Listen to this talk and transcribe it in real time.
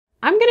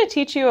I'm going to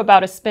teach you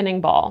about a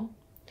spinning ball,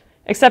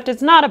 except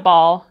it's not a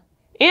ball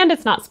and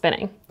it's not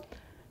spinning.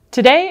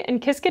 Today in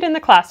Qiskit in the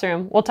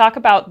Classroom, we'll talk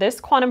about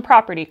this quantum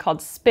property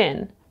called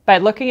spin by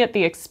looking at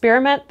the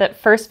experiment that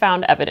first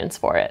found evidence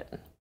for it.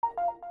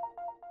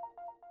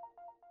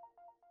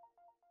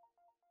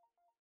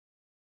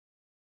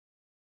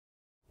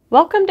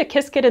 Welcome to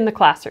Qiskit in the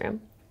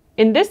Classroom.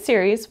 In this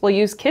series, we'll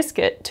use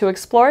Qiskit to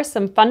explore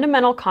some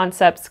fundamental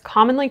concepts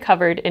commonly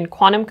covered in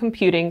quantum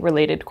computing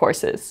related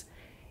courses.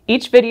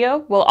 Each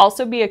video will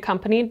also be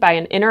accompanied by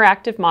an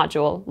interactive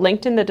module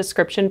linked in the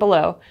description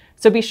below,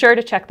 so be sure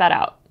to check that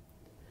out.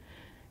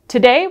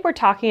 Today, we're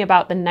talking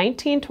about the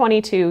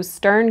 1922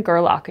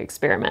 Stern-Gerlach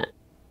experiment.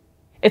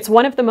 It's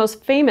one of the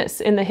most famous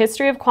in the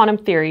history of quantum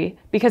theory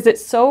because it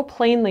so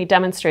plainly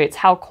demonstrates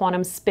how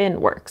quantum spin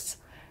works.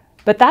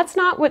 But that's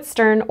not what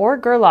Stern or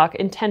Gerlach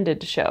intended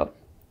to show.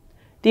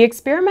 The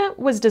experiment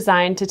was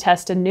designed to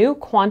test a new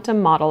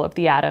quantum model of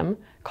the atom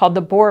called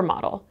the Bohr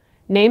model,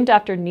 named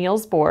after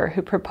Niels Bohr,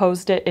 who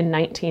proposed it in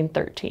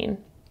 1913.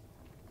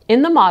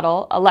 In the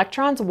model,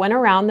 electrons went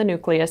around the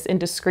nucleus in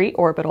discrete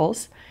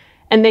orbitals,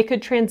 and they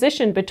could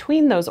transition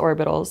between those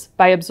orbitals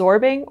by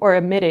absorbing or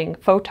emitting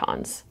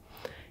photons.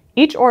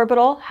 Each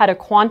orbital had a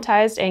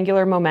quantized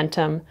angular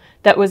momentum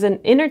that was an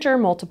integer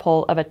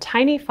multiple of a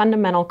tiny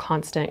fundamental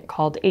constant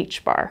called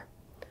h-bar.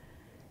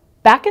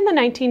 Back in the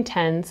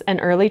 1910s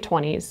and early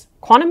 20s,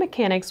 quantum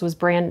mechanics was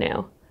brand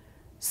new.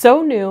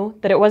 So new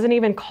that it wasn't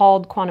even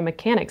called quantum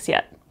mechanics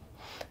yet.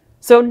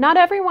 So not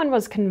everyone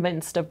was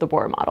convinced of the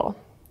Bohr model.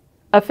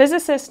 A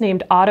physicist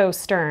named Otto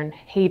Stern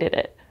hated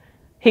it.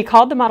 He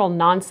called the model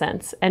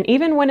nonsense and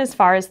even went as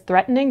far as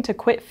threatening to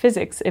quit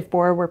physics if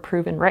Bohr were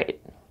proven right.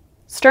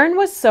 Stern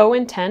was so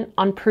intent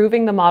on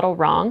proving the model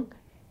wrong,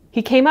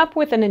 he came up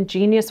with an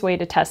ingenious way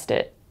to test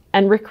it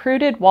and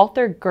recruited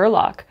Walther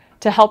Gerlach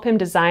to help him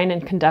design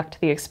and conduct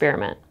the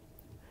experiment.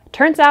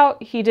 Turns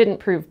out he didn't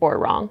prove Bohr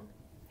wrong.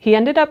 He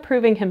ended up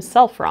proving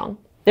himself wrong.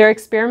 Their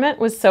experiment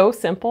was so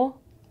simple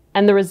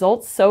and the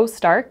results so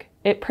stark,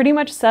 it pretty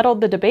much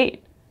settled the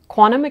debate.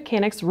 Quantum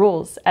mechanics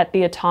rules at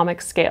the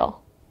atomic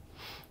scale.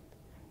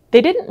 They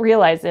didn't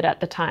realize it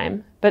at the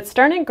time, but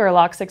Stern and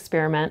Gerlach's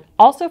experiment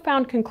also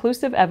found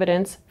conclusive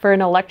evidence for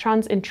an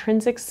electron's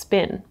intrinsic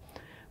spin,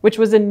 which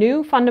was a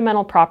new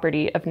fundamental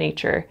property of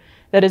nature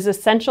that is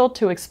essential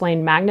to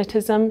explain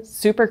magnetism,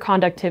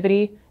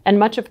 superconductivity, and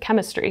much of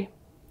chemistry.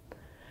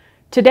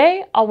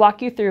 Today, I'll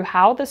walk you through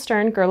how the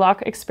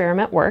Stern-Gerlach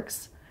experiment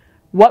works,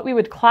 what we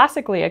would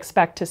classically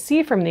expect to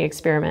see from the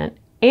experiment,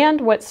 and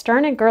what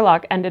Stern and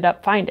Gerlach ended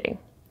up finding.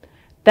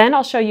 Then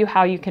I'll show you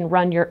how you can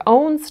run your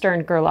own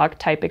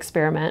Stern-Gerlach-type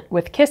experiment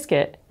with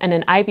Qiskit and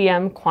an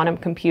IBM Quantum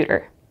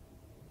computer.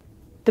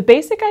 The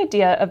basic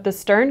idea of the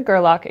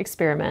Stern-Gerlach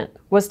experiment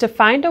was to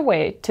find a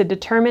way to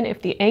determine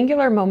if the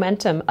angular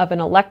momentum of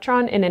an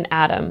electron in an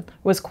atom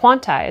was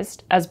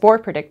quantized, as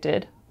Bohr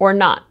predicted, or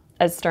not,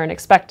 as Stern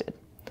expected.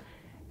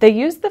 They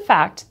used the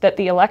fact that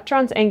the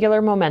electron's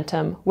angular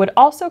momentum would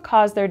also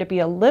cause there to be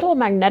a little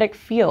magnetic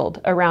field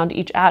around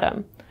each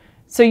atom,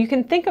 so you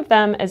can think of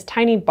them as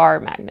tiny bar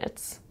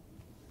magnets.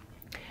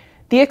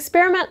 The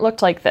experiment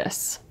looked like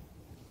this.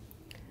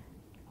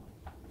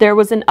 There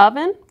was an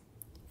oven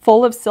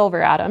full of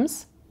silver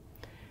atoms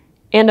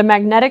and a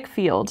magnetic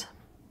field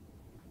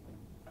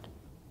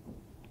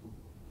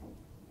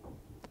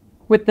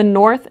with the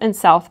north and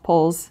south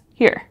poles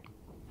here.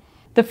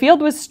 The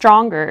field was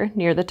stronger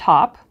near the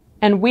top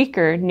and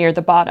weaker near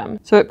the bottom,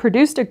 so it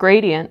produced a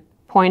gradient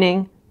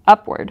pointing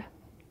upward.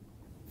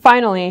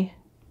 Finally,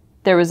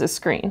 there was a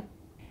screen.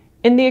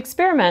 In the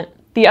experiment,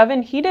 the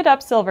oven heated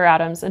up silver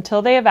atoms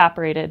until they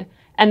evaporated,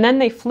 and then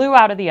they flew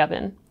out of the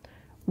oven,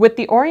 with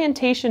the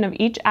orientation of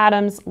each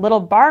atom's little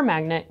bar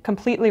magnet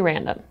completely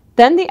random.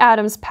 Then the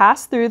atoms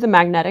passed through the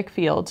magnetic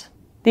field.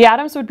 The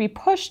atoms would be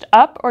pushed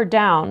up or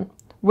down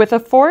with a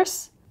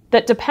force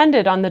that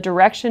depended on the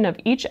direction of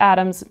each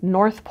atom's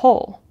north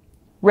pole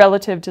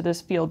relative to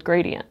this field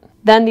gradient.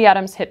 Then the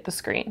atoms hit the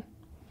screen.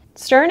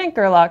 Stern and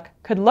Gerlach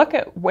could look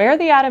at where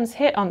the atoms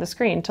hit on the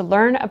screen to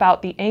learn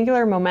about the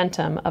angular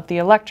momentum of the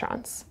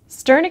electrons.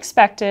 Stern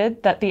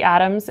expected that the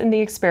atoms in the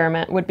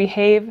experiment would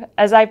behave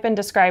as I've been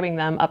describing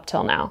them up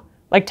till now,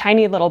 like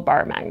tiny little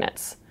bar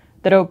magnets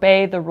that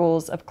obey the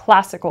rules of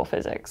classical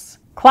physics.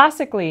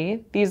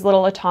 Classically, these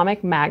little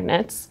atomic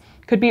magnets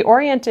could be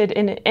oriented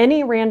in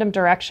any random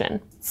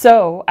direction.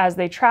 So, as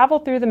they travel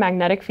through the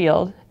magnetic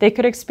field, they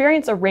could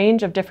experience a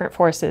range of different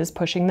forces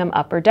pushing them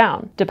up or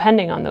down,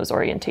 depending on those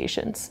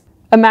orientations.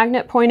 A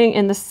magnet pointing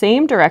in the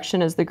same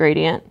direction as the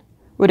gradient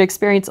would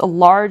experience a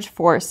large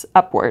force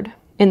upward.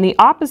 In the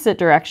opposite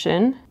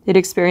direction, it'd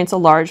experience a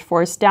large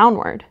force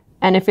downward.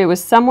 And if it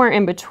was somewhere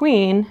in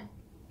between,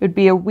 it would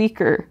be a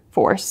weaker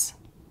force.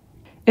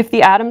 If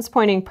the atom's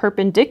pointing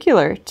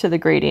perpendicular to the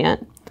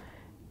gradient,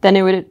 then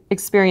it would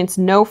experience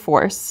no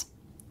force,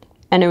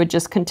 and it would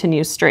just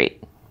continue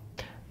straight.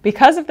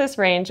 Because of this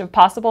range of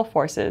possible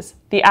forces,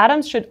 the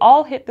atoms should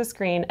all hit the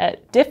screen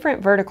at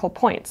different vertical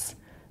points.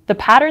 The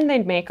pattern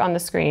they'd make on the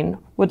screen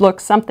would look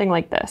something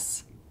like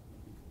this.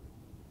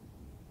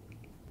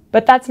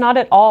 But that's not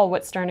at all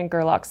what Stern and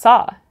Gerlach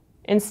saw.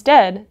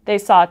 Instead, they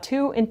saw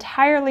two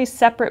entirely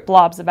separate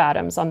blobs of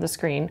atoms on the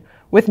screen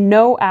with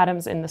no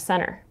atoms in the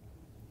center.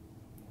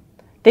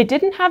 They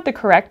didn't have the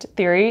correct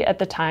theory at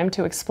the time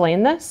to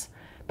explain this,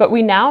 but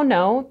we now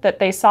know that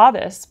they saw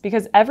this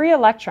because every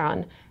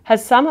electron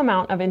has some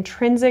amount of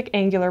intrinsic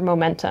angular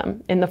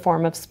momentum in the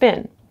form of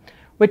spin,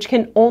 which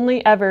can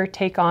only ever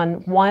take on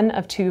one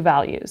of two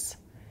values.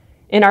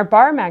 In our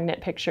bar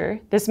magnet picture,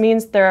 this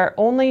means there are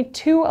only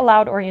two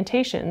allowed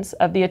orientations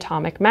of the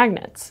atomic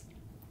magnets.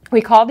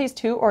 We call these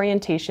two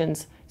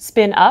orientations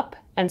spin up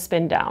and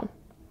spin down.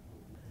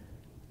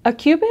 A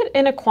qubit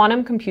in a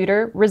quantum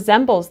computer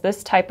resembles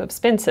this type of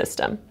spin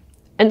system,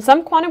 and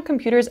some quantum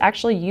computers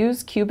actually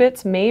use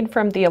qubits made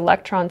from the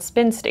electron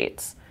spin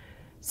states.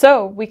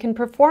 So we can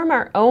perform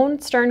our own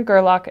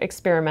Stern-Gerlach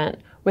experiment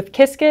with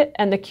Qiskit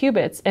and the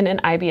qubits in an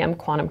IBM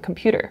Quantum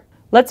computer.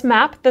 Let's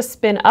map the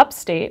spin-up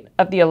state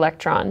of the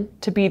electron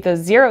to be the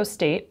 0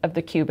 state of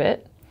the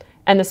qubit,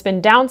 and the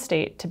spin-down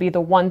state to be the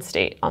 1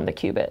 state on the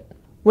qubit.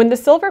 When the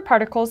silver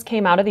particles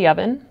came out of the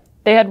oven,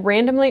 they had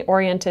randomly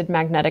oriented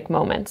magnetic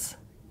moments.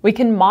 We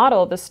can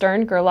model the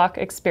Stern-Gerlach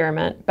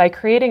experiment by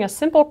creating a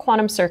simple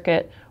quantum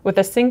circuit with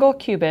a single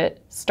qubit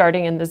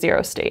starting in the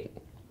 0 state.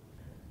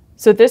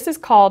 So this is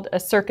called a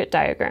circuit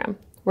diagram,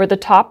 where the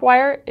top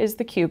wire is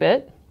the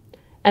qubit,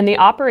 and the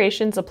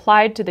operations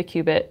applied to the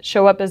qubit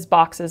show up as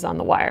boxes on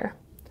the wire.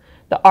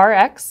 The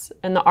Rx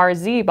and the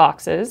Rz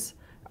boxes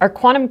are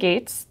quantum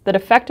gates that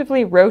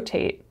effectively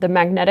rotate the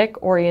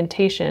magnetic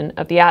orientation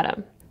of the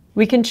atom.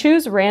 We can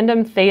choose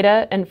random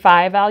theta and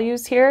phi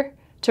values here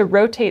to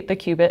rotate the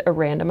qubit a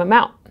random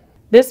amount.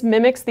 This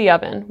mimics the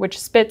oven, which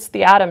spits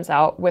the atoms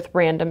out with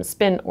random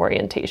spin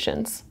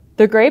orientations.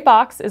 The gray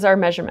box is our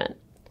measurement.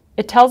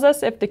 It tells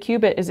us if the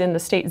qubit is in the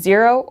state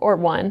 0 or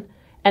 1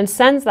 and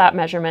sends that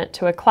measurement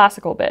to a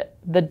classical bit,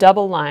 the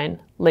double line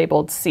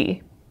labeled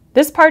C.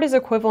 This part is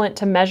equivalent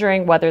to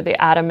measuring whether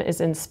the atom is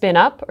in spin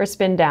up or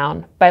spin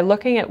down by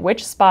looking at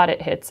which spot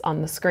it hits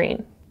on the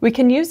screen. We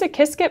can use a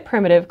Qiskit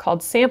primitive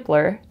called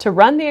sampler to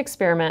run the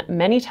experiment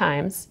many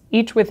times,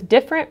 each with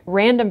different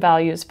random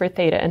values for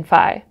theta and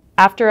phi.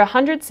 After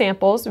 100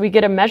 samples, we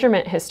get a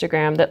measurement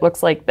histogram that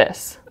looks like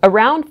this.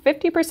 Around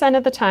 50%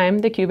 of the time,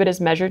 the qubit is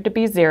measured to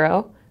be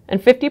 0,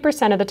 and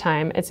 50% of the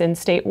time, it's in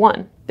state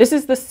 1. This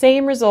is the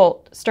same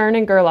result Stern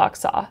and Gerlach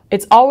saw.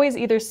 It's always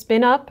either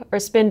spin up or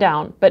spin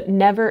down, but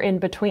never in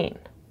between.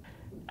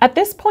 At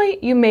this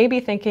point, you may be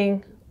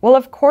thinking, well,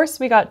 of course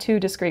we got two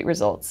discrete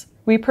results.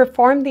 We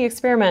performed the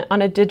experiment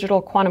on a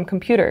digital quantum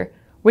computer,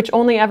 which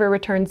only ever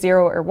returns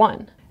 0 or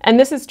 1. And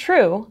this is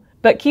true,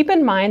 but keep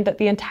in mind that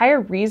the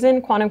entire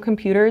reason quantum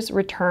computers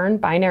return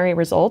binary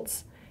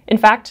results, in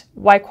fact,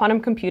 why quantum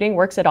computing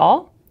works at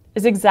all,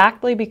 is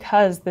exactly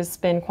because this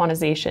spin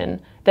quantization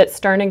that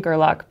Stern and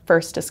Gerlach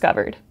first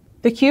discovered.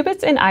 The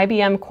qubits in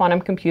IBM quantum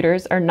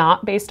computers are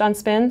not based on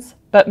spins,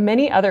 but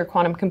many other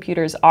quantum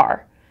computers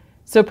are.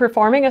 So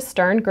performing a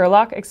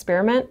Stern-Gerlach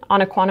experiment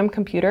on a quantum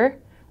computer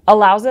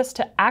allows us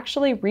to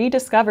actually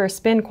rediscover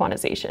spin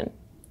quantization.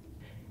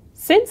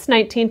 Since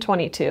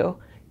 1922,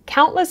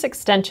 countless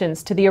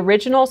extensions to the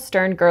original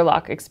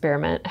Stern-Gerlach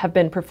experiment have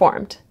been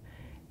performed.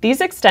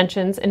 These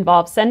extensions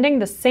involve sending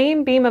the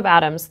same beam of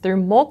atoms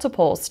through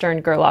multiple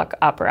Stern-Gerlach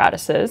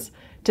apparatuses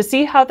to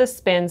see how the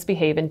spins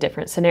behave in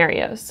different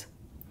scenarios.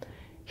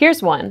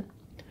 Here's one.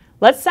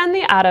 Let's send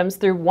the atoms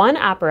through one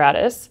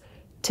apparatus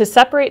to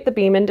separate the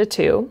beam into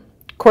two,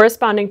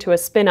 corresponding to a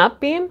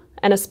spin-up beam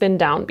and a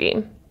spin-down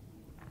beam,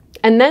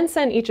 and then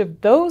send each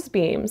of those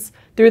beams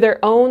through their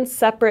own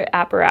separate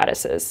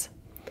apparatuses.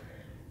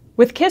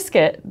 With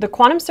Qiskit, the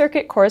quantum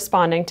circuit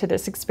corresponding to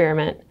this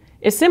experiment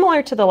is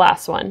similar to the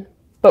last one,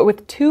 but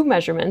with two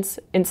measurements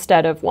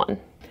instead of one.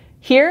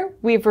 Here,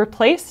 we've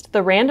replaced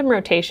the random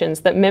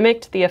rotations that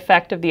mimicked the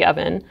effect of the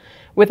oven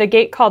with a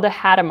gate called a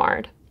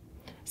Hadamard.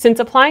 Since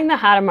applying the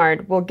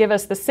Hadamard will give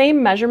us the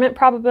same measurement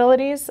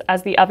probabilities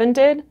as the oven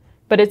did,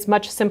 but it's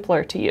much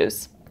simpler to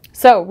use.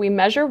 So we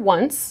measure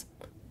once,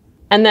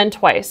 and then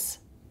twice,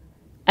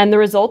 and the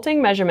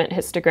resulting measurement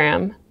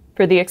histogram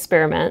for the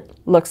experiment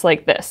looks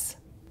like this,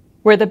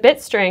 where the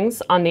bit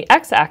strings on the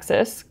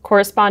x-axis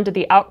correspond to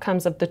the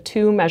outcomes of the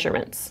two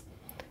measurements.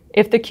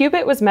 If the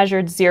qubit was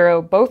measured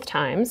 0 both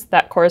times,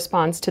 that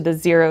corresponds to the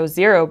 0,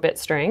 0 bit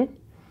string,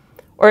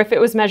 or if it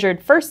was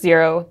measured first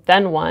 0,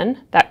 then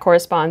 1, that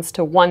corresponds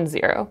to 1,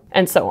 0,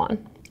 and so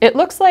on. It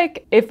looks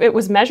like if it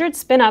was measured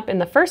spin up in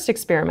the first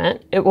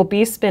experiment, it will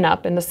be spin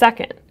up in the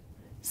second.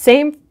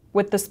 Same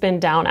with the spin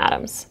down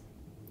atoms.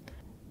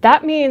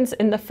 That means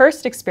in the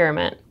first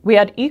experiment, we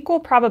had equal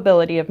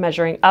probability of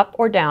measuring up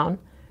or down,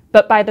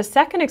 but by the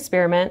second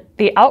experiment,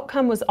 the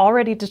outcome was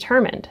already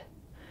determined.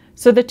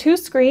 So the two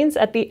screens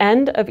at the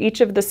end of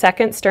each of the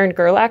second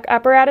Stern-Gerlach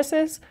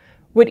apparatuses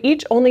would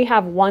each only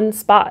have one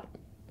spot.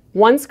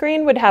 One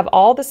screen would have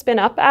all the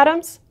spin-up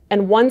atoms,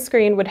 and one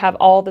screen would have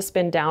all the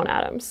spin-down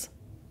atoms.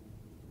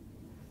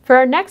 For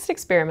our next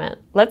experiment,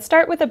 let's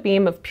start with a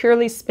beam of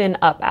purely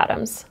spin-up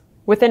atoms.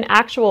 With an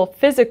actual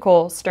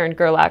physical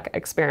Stern-Gerlach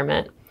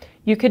experiment,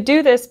 You could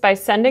do this by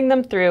sending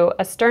them through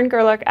a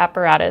Stern-Gerlach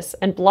apparatus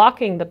and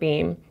blocking the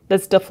beam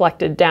that's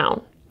deflected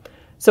down.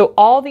 So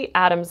all the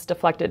atoms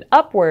deflected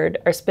upward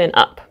are spin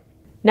up.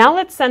 Now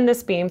let's send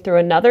this beam through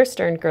another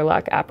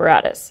Stern-Gerlach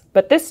apparatus,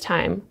 but this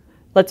time,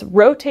 let's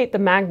rotate the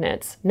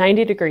magnets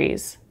 90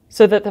 degrees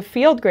so that the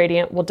field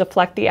gradient will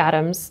deflect the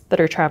atoms that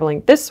are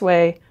traveling this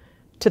way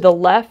to the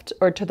left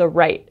or to the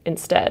right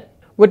instead.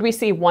 Would we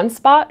see one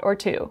spot or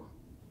two,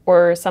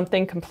 or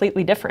something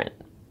completely different?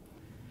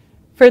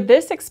 For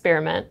this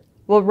experiment,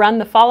 we'll run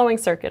the following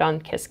circuit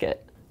on Qiskit.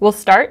 We'll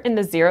start in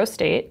the 0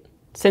 state,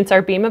 since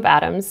our beam of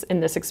atoms in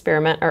this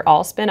experiment are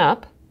all spin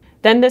up.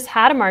 Then this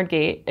Hadamard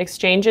gate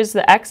exchanges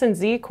the x and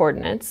z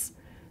coordinates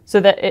so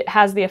that it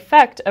has the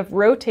effect of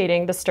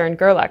rotating the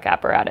Stern-Gerlach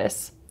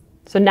apparatus.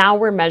 So now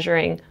we're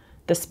measuring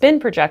the spin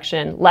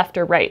projection left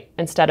or right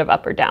instead of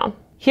up or down.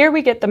 Here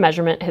we get the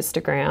measurement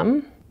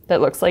histogram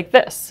that looks like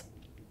this.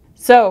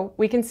 So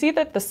we can see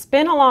that the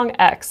spin along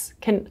x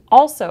can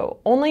also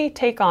only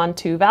take on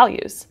two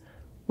values,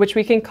 which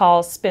we can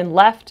call spin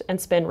left and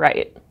spin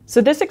right. So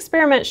this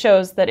experiment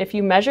shows that if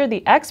you measure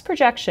the x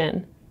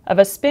projection of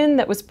a spin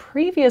that was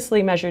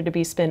previously measured to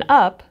be spin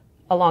up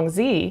along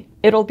z,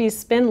 it'll be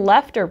spin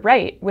left or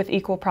right with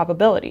equal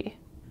probability.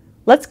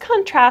 Let's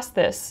contrast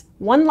this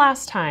one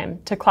last time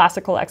to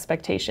classical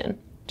expectation,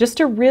 just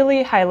to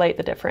really highlight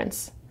the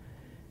difference.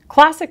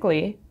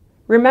 Classically,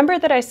 remember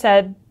that I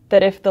said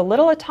that if the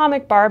little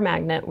atomic bar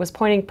magnet was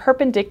pointing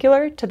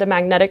perpendicular to the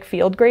magnetic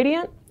field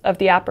gradient of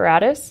the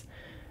apparatus,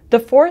 the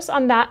force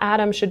on that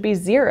atom should be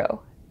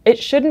 0. It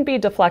shouldn't be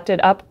deflected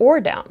up or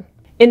down.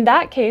 In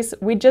that case,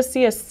 we just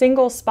see a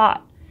single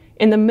spot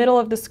in the middle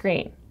of the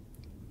screen.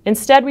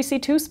 Instead, we see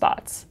two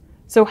spots.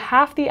 So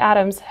half the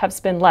atoms have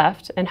spin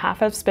left and half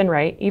have spin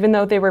right, even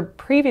though they were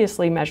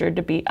previously measured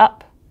to be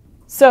up.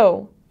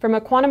 So, from a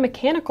quantum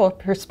mechanical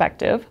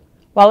perspective,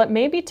 while it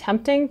may be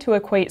tempting to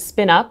equate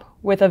spin up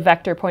with a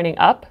vector pointing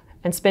up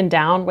and spin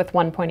down with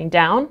one pointing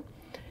down,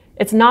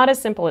 it's not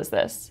as simple as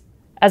this,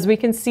 as we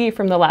can see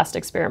from the last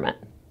experiment.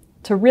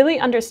 To really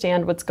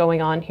understand what's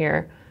going on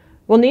here,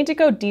 we'll need to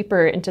go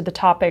deeper into the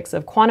topics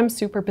of quantum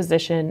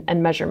superposition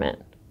and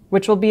measurement,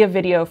 which will be a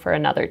video for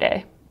another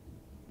day.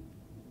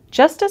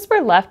 Just as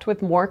we're left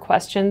with more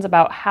questions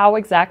about how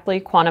exactly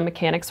quantum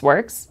mechanics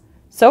works,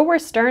 so were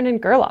Stern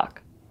and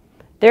Gerlach.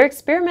 Their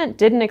experiment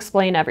didn't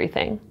explain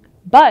everything,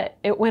 but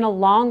it went a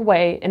long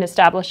way in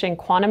establishing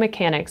quantum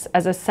mechanics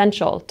as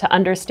essential to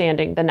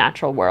understanding the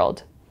natural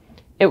world.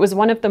 It was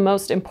one of the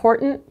most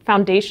important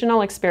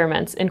foundational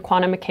experiments in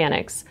quantum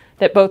mechanics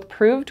that both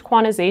proved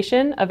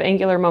quantization of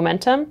angular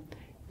momentum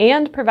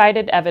and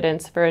provided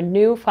evidence for a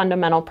new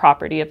fundamental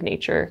property of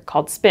nature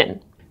called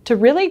spin. To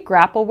really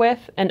grapple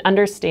with and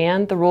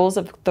understand the rules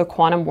of the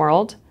quantum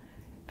world,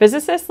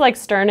 physicists like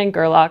Stern and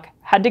Gerlach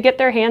had to get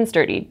their hands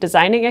dirty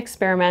designing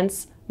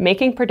experiments,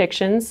 making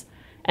predictions,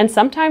 and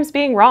sometimes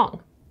being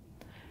wrong.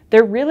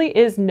 There really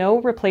is no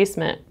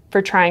replacement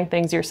for trying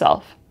things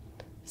yourself.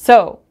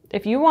 So,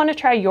 if you want to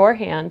try your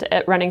hand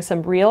at running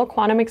some real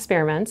quantum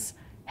experiments,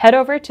 head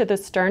over to the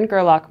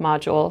Stern-Gerlach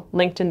module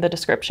linked in the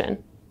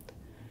description.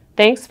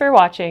 Thanks for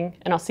watching,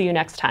 and I'll see you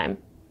next time.